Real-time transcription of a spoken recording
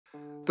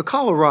The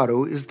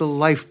Colorado is the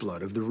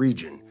lifeblood of the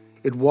region.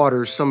 It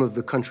waters some of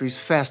the country's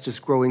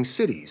fastest-growing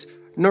cities,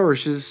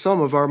 nourishes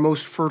some of our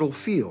most fertile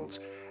fields,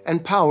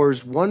 and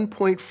powers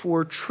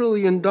 $1.4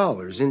 trillion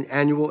in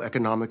annual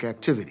economic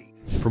activity.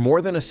 For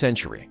more than a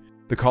century,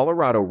 the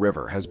Colorado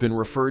River has been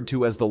referred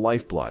to as the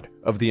lifeblood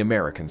of the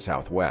American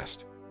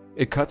Southwest.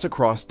 It cuts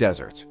across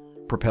deserts,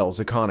 propels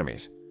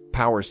economies,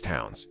 powers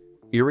towns,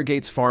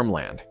 irrigates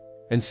farmland,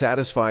 and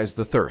satisfies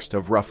the thirst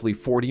of roughly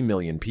 40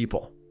 million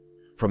people.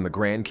 From the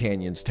Grand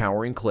Canyon's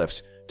towering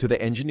cliffs to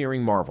the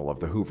engineering marvel of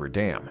the Hoover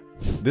Dam,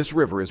 this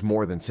river is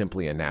more than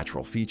simply a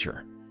natural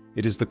feature.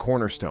 It is the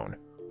cornerstone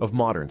of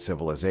modern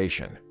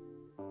civilization.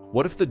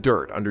 What if the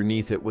dirt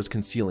underneath it was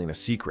concealing a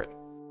secret?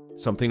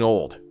 Something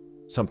old,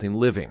 something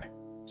living,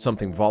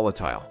 something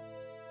volatile.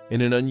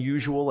 In an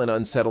unusual and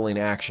unsettling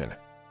action,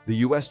 the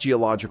U.S.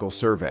 Geological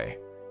Survey,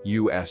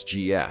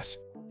 USGS,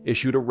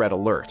 issued a red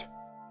alert,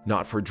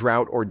 not for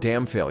drought or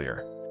dam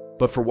failure,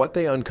 but for what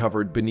they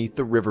uncovered beneath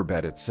the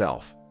riverbed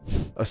itself.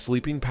 A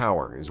sleeping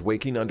power is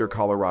waking under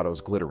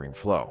Colorado's glittering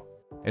flow,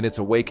 and its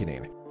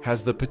awakening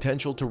has the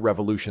potential to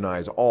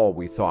revolutionize all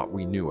we thought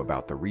we knew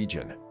about the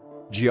region.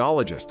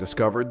 Geologists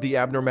discovered the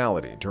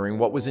abnormality during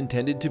what was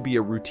intended to be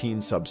a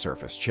routine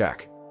subsurface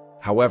check.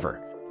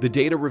 However, the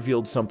data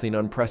revealed something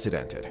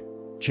unprecedented: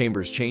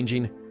 chambers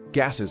changing,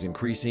 gases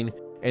increasing,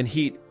 and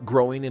heat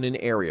growing in an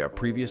area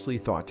previously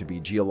thought to be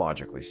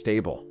geologically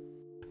stable.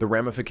 The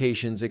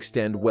ramifications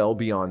extend well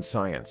beyond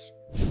science.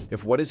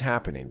 If what is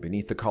happening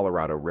beneath the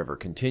Colorado River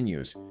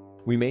continues,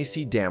 we may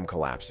see dam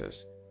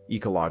collapses,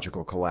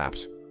 ecological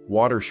collapse,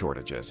 water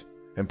shortages,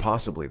 and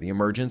possibly the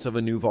emergence of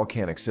a new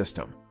volcanic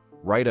system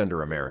right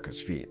under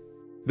America's feet.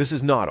 This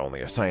is not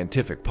only a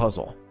scientific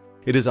puzzle,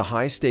 it is a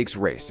high-stakes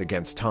race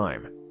against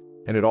time.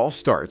 And it all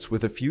starts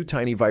with a few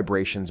tiny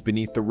vibrations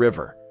beneath the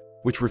river,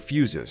 which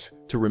refuses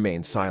to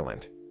remain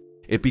silent.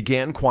 It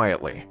began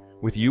quietly,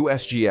 with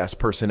USGS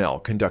personnel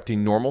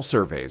conducting normal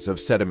surveys of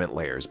sediment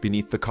layers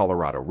beneath the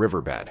Colorado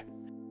riverbed.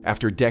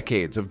 After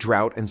decades of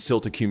drought and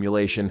silt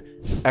accumulation,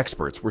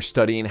 experts were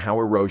studying how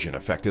erosion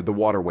affected the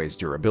waterway's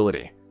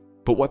durability.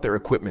 But what their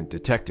equipment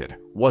detected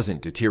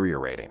wasn't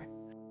deteriorating.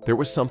 There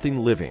was something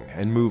living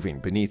and moving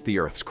beneath the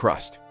Earth's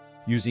crust.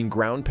 Using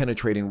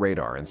ground-penetrating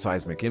radar and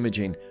seismic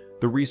imaging,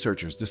 the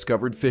researchers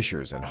discovered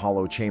fissures and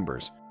hollow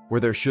chambers where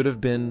there should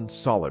have been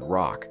solid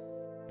rock.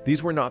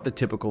 These were not the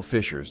typical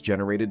fissures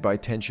generated by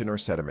tension or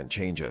sediment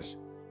changes.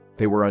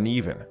 They were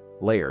uneven,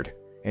 layered,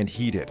 and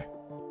heated.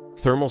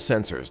 Thermal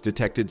sensors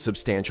detected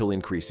substantial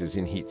increases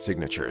in heat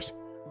signatures,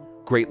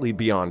 greatly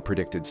beyond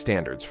predicted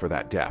standards for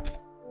that depth.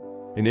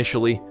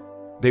 Initially,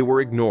 they were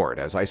ignored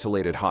as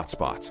isolated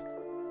hotspots,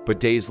 but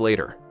days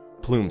later,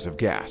 plumes of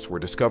gas were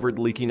discovered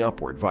leaking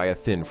upward via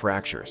thin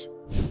fractures.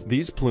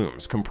 These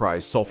plumes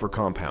comprise sulfur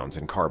compounds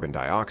and carbon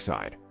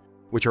dioxide,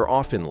 which are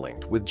often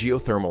linked with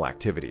geothermal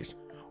activities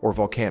or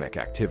volcanic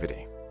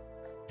activity.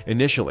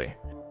 Initially,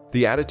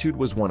 the attitude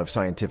was one of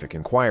scientific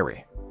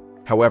inquiry.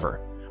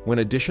 However, when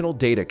additional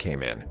data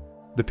came in,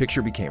 the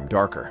picture became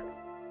darker.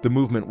 The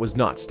movement was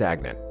not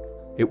stagnant,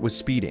 it was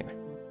speeding.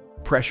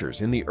 Pressures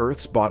in the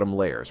Earth's bottom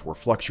layers were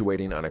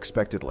fluctuating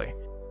unexpectedly,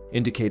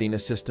 indicating a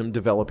system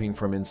developing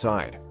from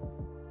inside.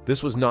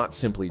 This was not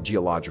simply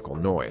geological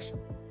noise,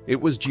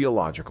 it was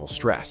geological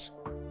stress.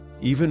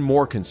 Even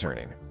more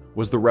concerning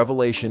was the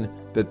revelation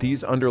that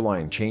these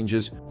underlying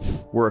changes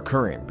were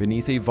occurring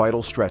beneath a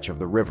vital stretch of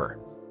the river,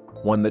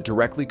 one that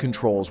directly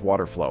controls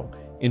water flow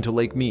into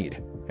Lake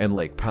Mead and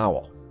Lake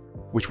Powell,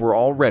 which were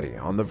already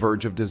on the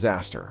verge of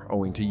disaster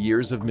owing to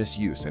years of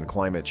misuse and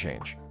climate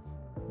change.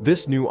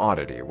 This new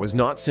oddity was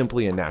not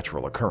simply a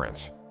natural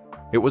occurrence.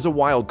 It was a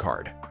wild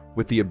card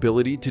with the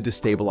ability to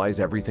destabilize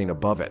everything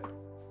above it.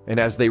 And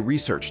as they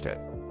researched it,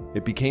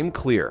 it became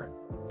clear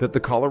that the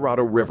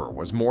Colorado River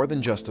was more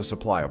than just a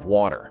supply of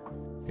water.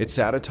 It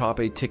sat atop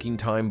a ticking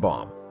time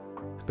bomb.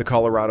 The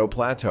Colorado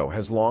Plateau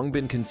has long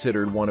been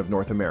considered one of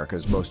North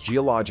America's most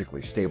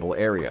geologically stable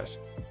areas.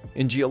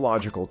 In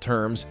geological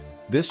terms,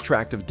 this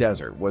tract of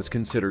desert was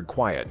considered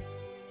quiet,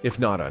 if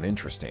not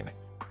uninteresting,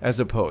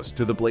 as opposed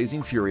to the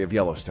blazing fury of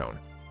Yellowstone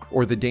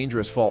or the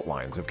dangerous fault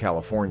lines of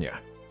California.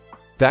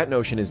 That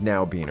notion is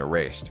now being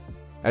erased.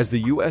 As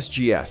the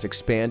USGS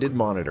expanded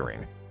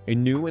monitoring, a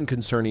new and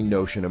concerning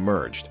notion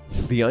emerged.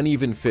 The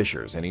uneven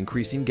fissures and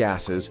increasing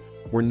gases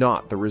were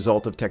not the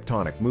result of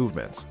tectonic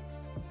movements.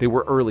 They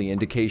were early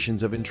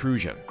indications of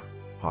intrusion.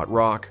 Hot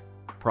rock,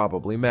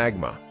 probably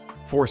magma,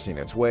 forcing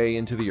its way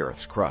into the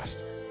Earth's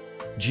crust.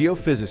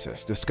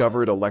 Geophysicists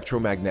discovered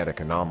electromagnetic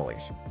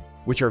anomalies,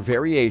 which are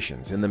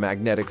variations in the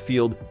magnetic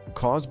field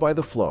caused by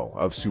the flow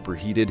of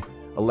superheated,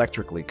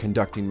 electrically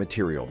conducting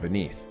material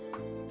beneath.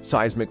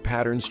 Seismic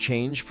patterns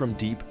change from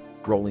deep,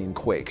 rolling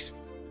quakes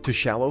to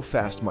shallow,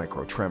 fast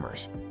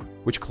micro-tremors,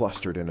 which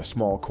clustered in a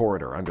small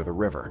corridor under the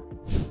river.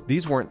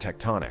 These weren't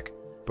tectonic,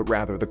 but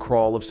rather the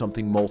crawl of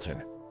something molten.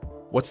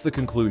 What's the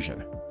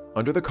conclusion?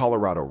 Under the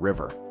Colorado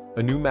River,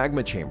 a new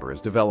magma chamber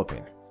is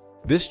developing.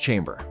 This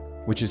chamber,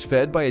 which is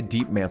fed by a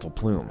deep mantle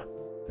plume,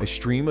 a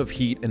stream of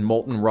heat and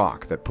molten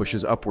rock that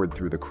pushes upward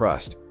through the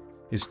crust,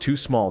 is too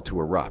small to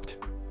erupt.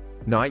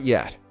 Not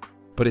yet,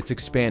 but it's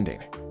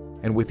expanding,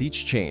 and with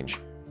each change,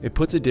 it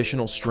puts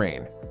additional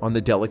strain on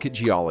the delicate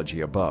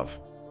geology above.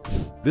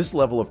 This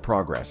level of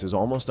progress is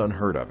almost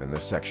unheard of in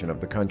this section of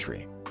the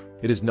country.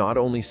 It is not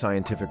only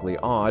scientifically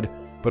odd,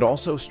 but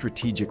also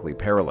strategically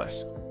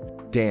perilous.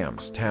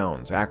 Dams,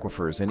 towns,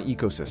 aquifers, and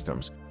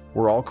ecosystems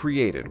were all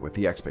created with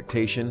the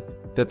expectation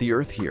that the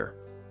Earth here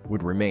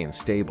would remain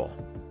stable.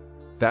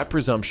 That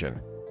presumption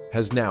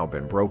has now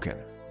been broken.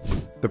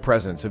 The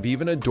presence of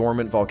even a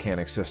dormant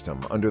volcanic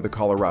system under the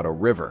Colorado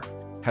River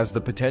has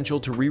the potential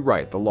to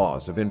rewrite the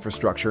laws of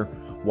infrastructure,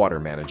 water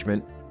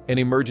management, and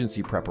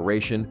emergency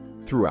preparation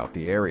throughout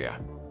the area.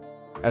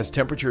 As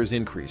temperatures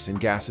increase and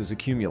gases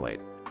accumulate,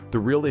 the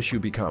real issue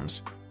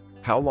becomes,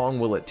 how long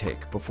will it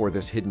take before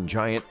this hidden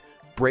giant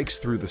breaks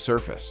through the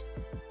surface?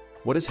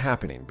 What is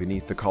happening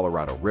beneath the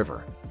Colorado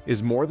River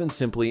is more than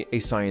simply a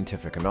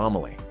scientific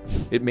anomaly.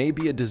 It may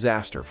be a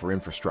disaster for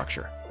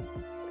infrastructure.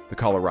 The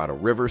Colorado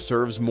River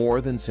serves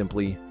more than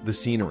simply the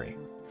scenery.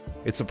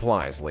 It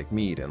supplies Lake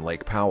Mead and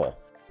Lake Powell,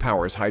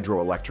 powers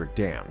hydroelectric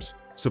dams,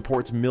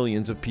 supports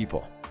millions of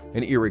people,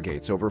 and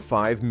irrigates over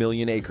 5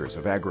 million acres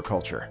of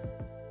agriculture.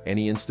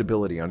 Any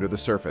instability under the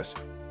surface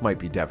might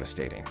be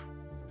devastating.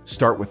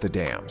 Start with the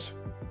dams.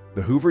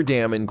 The Hoover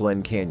Dam and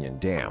Glen Canyon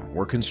Dam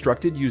were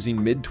constructed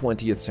using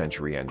mid-20th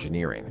century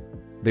engineering.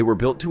 They were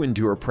built to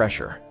endure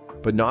pressure,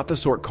 but not the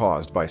sort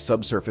caused by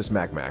subsurface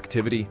magma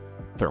activity,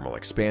 thermal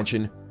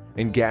expansion,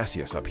 and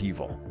gaseous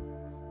upheaval.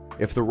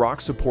 If the rock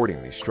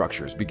supporting these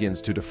structures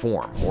begins to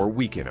deform or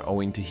weaken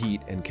owing to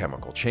heat and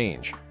chemical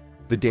change,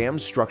 the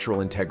dam's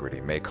structural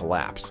integrity may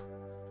collapse,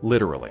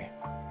 literally.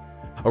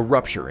 A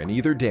rupture in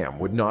either dam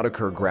would not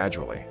occur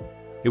gradually.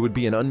 It would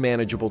be an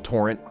unmanageable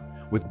torrent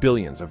with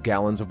billions of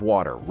gallons of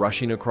water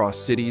rushing across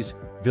cities,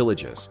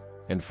 villages,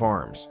 and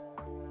farms.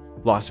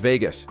 Las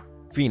Vegas,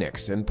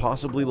 Phoenix, and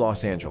possibly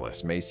Los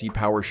Angeles may see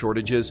power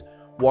shortages,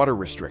 water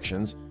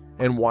restrictions,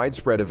 and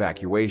widespread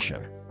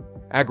evacuation.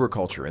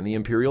 Agriculture in the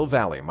Imperial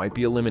Valley might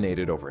be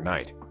eliminated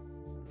overnight.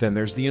 Then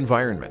there's the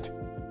environment.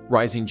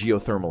 Rising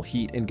geothermal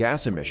heat and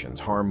gas emissions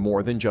harm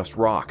more than just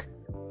rock.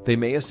 They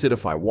may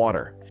acidify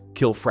water,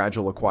 kill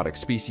fragile aquatic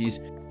species,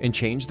 and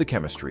change the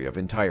chemistry of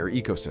entire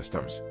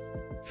ecosystems.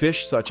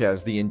 Fish such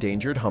as the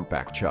endangered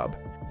humpback chub,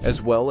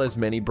 as well as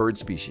many bird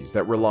species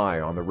that rely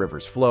on the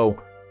river's flow,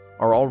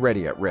 are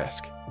already at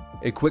risk.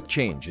 A quick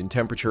change in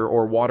temperature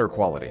or water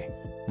quality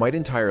might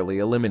entirely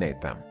eliminate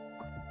them.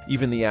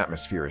 Even the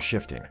atmosphere is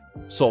shifting.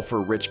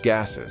 Sulfur-rich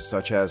gases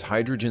such as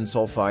hydrogen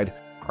sulfide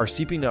are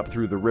seeping up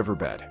through the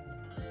riverbed.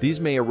 These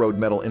may erode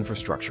metal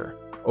infrastructure,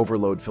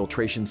 overload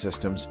filtration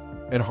systems,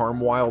 and harm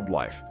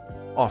wildlife,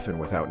 often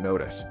without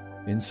notice.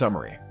 In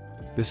summary,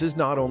 this is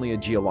not only a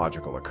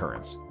geological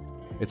occurrence.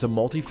 It's a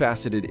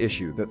multifaceted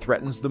issue that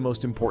threatens the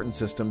most important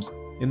systems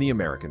in the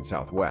American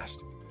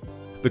Southwest.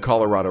 The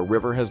Colorado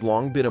River has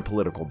long been a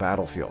political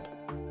battlefield.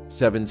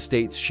 7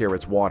 states share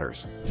its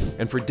waters,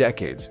 and for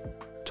decades,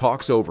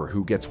 talks over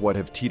who gets what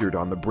have teetered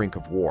on the brink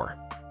of war.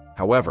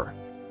 However,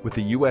 with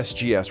the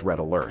USGS red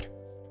alert,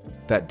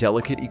 that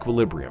delicate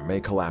equilibrium may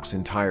collapse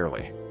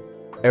entirely.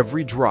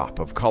 Every drop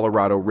of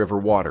Colorado River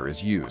water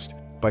is used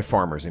by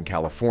farmers in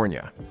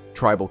California,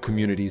 tribal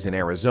communities in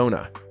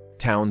Arizona,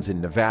 towns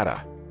in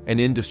Nevada, and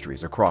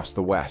industries across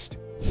the West.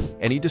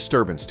 Any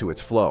disturbance to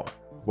its flow,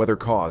 whether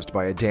caused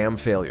by a dam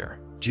failure,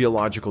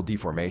 geological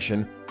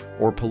deformation,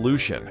 or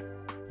pollution,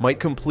 might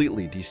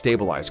completely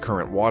destabilize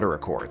current water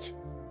accords.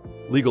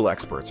 Legal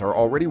experts are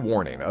already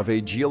warning of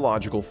a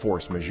geological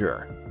force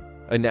majeure,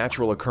 a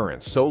natural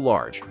occurrence so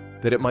large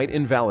that it might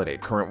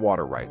invalidate current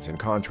water rights and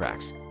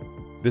contracts.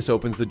 This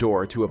opens the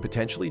door to a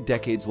potentially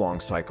decades-long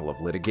cycle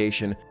of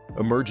litigation,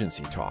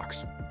 emergency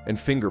talks, and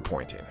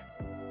finger-pointing.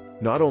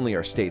 Not only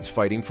are states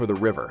fighting for the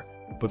river,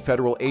 but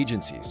federal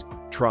agencies,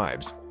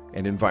 tribes,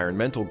 and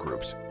environmental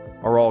groups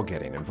are all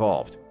getting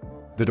involved.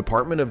 The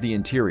Department of the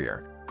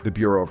Interior, the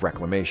Bureau of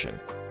Reclamation,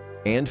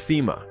 and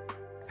FEMA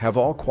have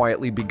all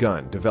quietly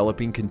begun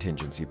developing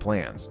contingency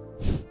plans.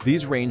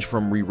 These range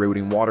from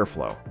rerouting water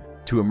flow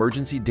to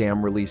emergency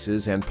dam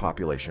releases and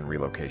population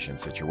relocation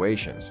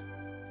situations.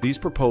 These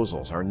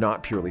proposals are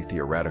not purely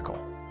theoretical.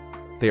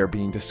 They are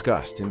being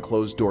discussed in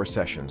closed-door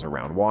sessions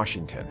around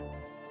Washington.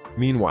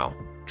 Meanwhile,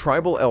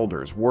 tribal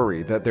elders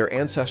worry that their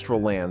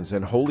ancestral lands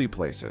and holy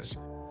places,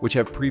 which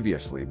have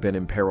previously been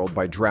imperiled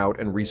by drought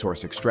and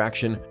resource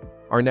extraction,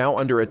 are now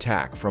under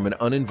attack from an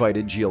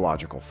uninvited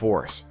geological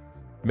force.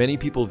 Many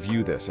people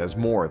view this as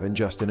more than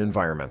just an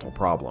environmental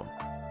problem.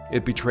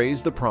 It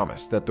betrays the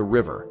promise that the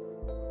river,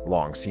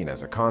 long seen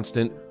as a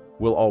constant,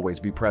 will always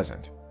be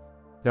present.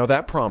 Now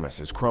that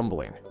promise is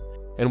crumbling,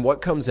 and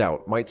what comes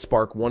out might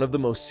spark one of the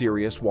most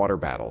serious water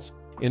battles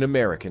in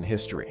American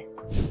history.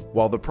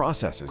 While the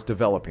processes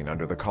developing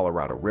under the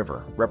Colorado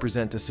River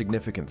represent a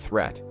significant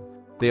threat,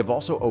 they have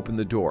also opened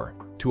the door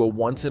to a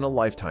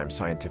once-in-a-lifetime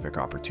scientific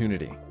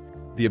opportunity,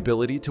 the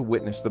ability to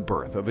witness the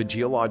birth of a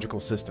geological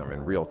system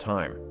in real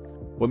time.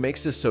 What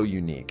makes this so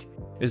unique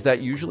is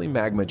that usually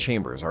magma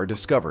chambers are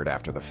discovered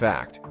after the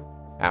fact,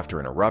 after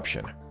an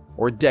eruption,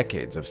 or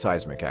decades of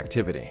seismic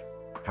activity.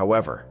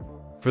 However,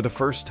 For the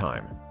first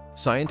time,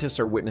 scientists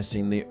are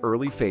witnessing the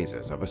early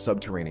phases of a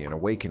subterranean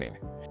awakening.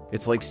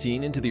 It's like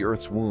seeing into the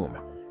Earth's womb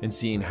and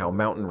seeing how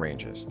mountain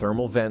ranges,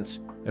 thermal vents,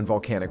 and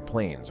volcanic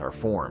plains are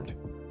formed.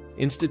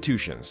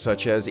 Institutions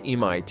such as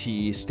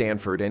MIT,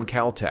 Stanford, and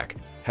Caltech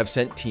have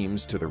sent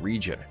teams to the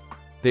region.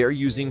 They are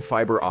using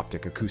fiber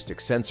optic acoustic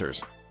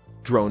sensors,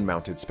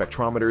 drone-mounted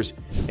spectrometers,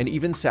 and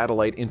even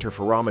satellite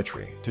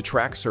interferometry to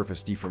track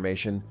surface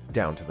deformation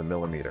down to the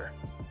millimeter.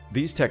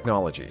 These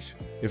technologies,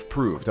 if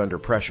proved under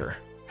pressure,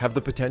 have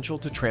the potential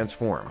to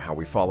transform how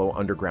we follow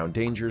underground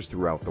dangers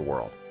throughout the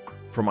world,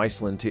 from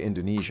Iceland to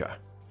Indonesia.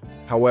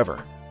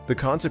 However, the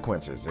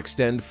consequences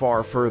extend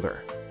far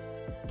further.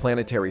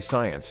 Planetary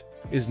science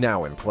is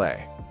now in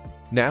play.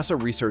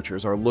 NASA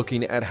researchers are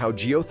looking at how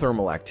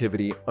geothermal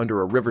activity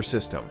under a river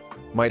system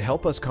might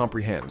help us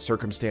comprehend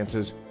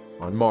circumstances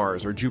on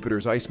Mars or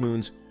Jupiter's ice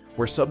moons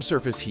where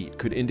subsurface heat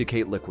could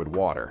indicate liquid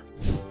water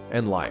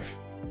and life.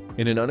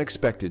 In an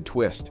unexpected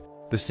twist,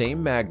 the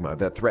same magma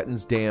that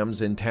threatens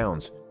dams and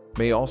towns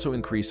may also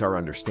increase our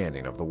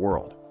understanding of the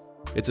world.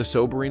 It's a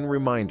sobering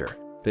reminder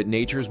that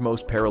nature's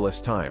most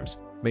perilous times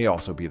may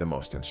also be the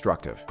most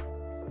instructive.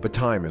 But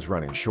time is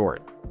running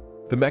short.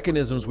 The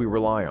mechanisms we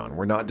rely on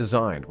were not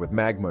designed with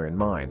magma in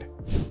mind,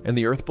 and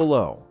the earth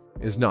below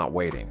is not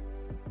waiting.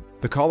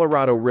 The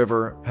Colorado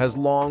River has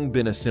long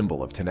been a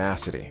symbol of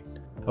tenacity,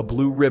 a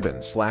blue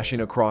ribbon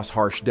slashing across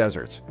harsh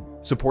deserts,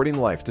 supporting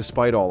life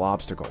despite all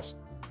obstacles.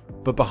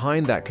 But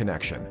behind that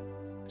connection,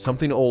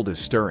 something old is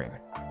stirring.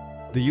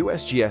 The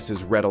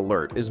USGS's red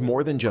alert is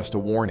more than just a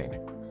warning.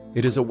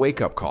 It is a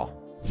wake-up call.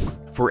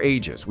 For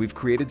ages, we've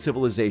created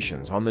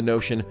civilizations on the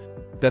notion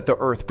that the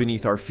earth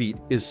beneath our feet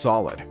is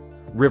solid,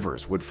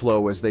 rivers would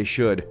flow as they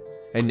should,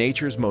 and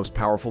nature's most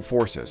powerful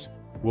forces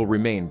will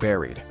remain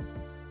buried.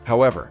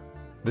 However,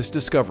 this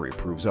discovery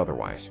proves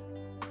otherwise.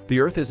 The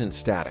earth isn't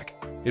static.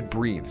 It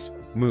breathes,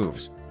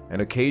 moves,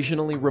 and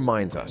occasionally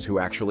reminds us who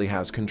actually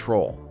has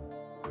control.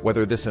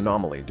 Whether this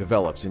anomaly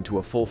develops into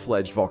a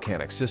full-fledged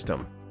volcanic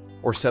system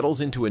or settles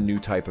into a new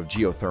type of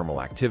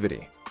geothermal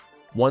activity,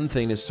 one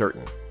thing is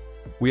certain.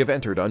 We have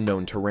entered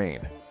unknown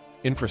terrain.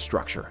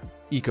 Infrastructure,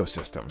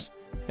 ecosystems,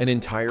 and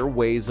entire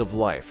ways of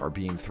life are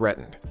being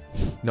threatened,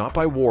 not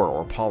by war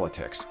or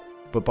politics,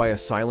 but by a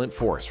silent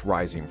force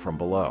rising from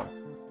below.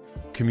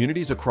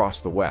 Communities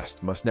across the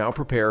West must now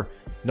prepare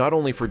not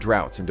only for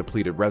droughts and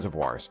depleted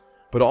reservoirs,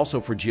 but also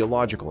for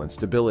geological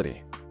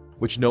instability,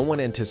 which no one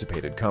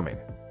anticipated coming.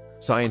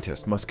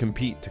 Scientists must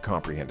compete to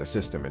comprehend a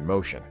system in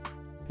motion,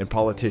 and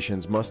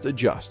politicians must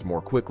adjust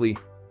more quickly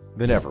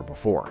than ever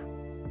before.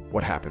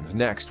 What happens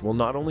next will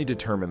not only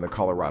determine the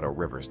Colorado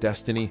River's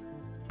destiny,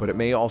 but it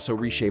may also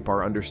reshape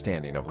our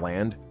understanding of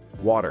land,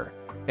 water,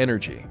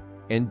 energy,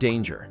 and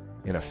danger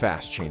in a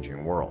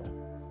fast-changing world.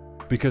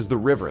 Because the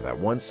river that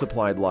once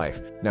supplied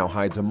life now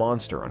hides a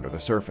monster under the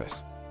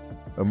surface,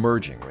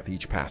 emerging with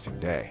each passing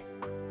day.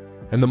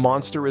 And the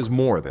monster is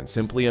more than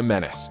simply a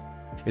menace.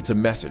 It's a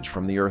message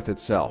from the earth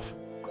itself,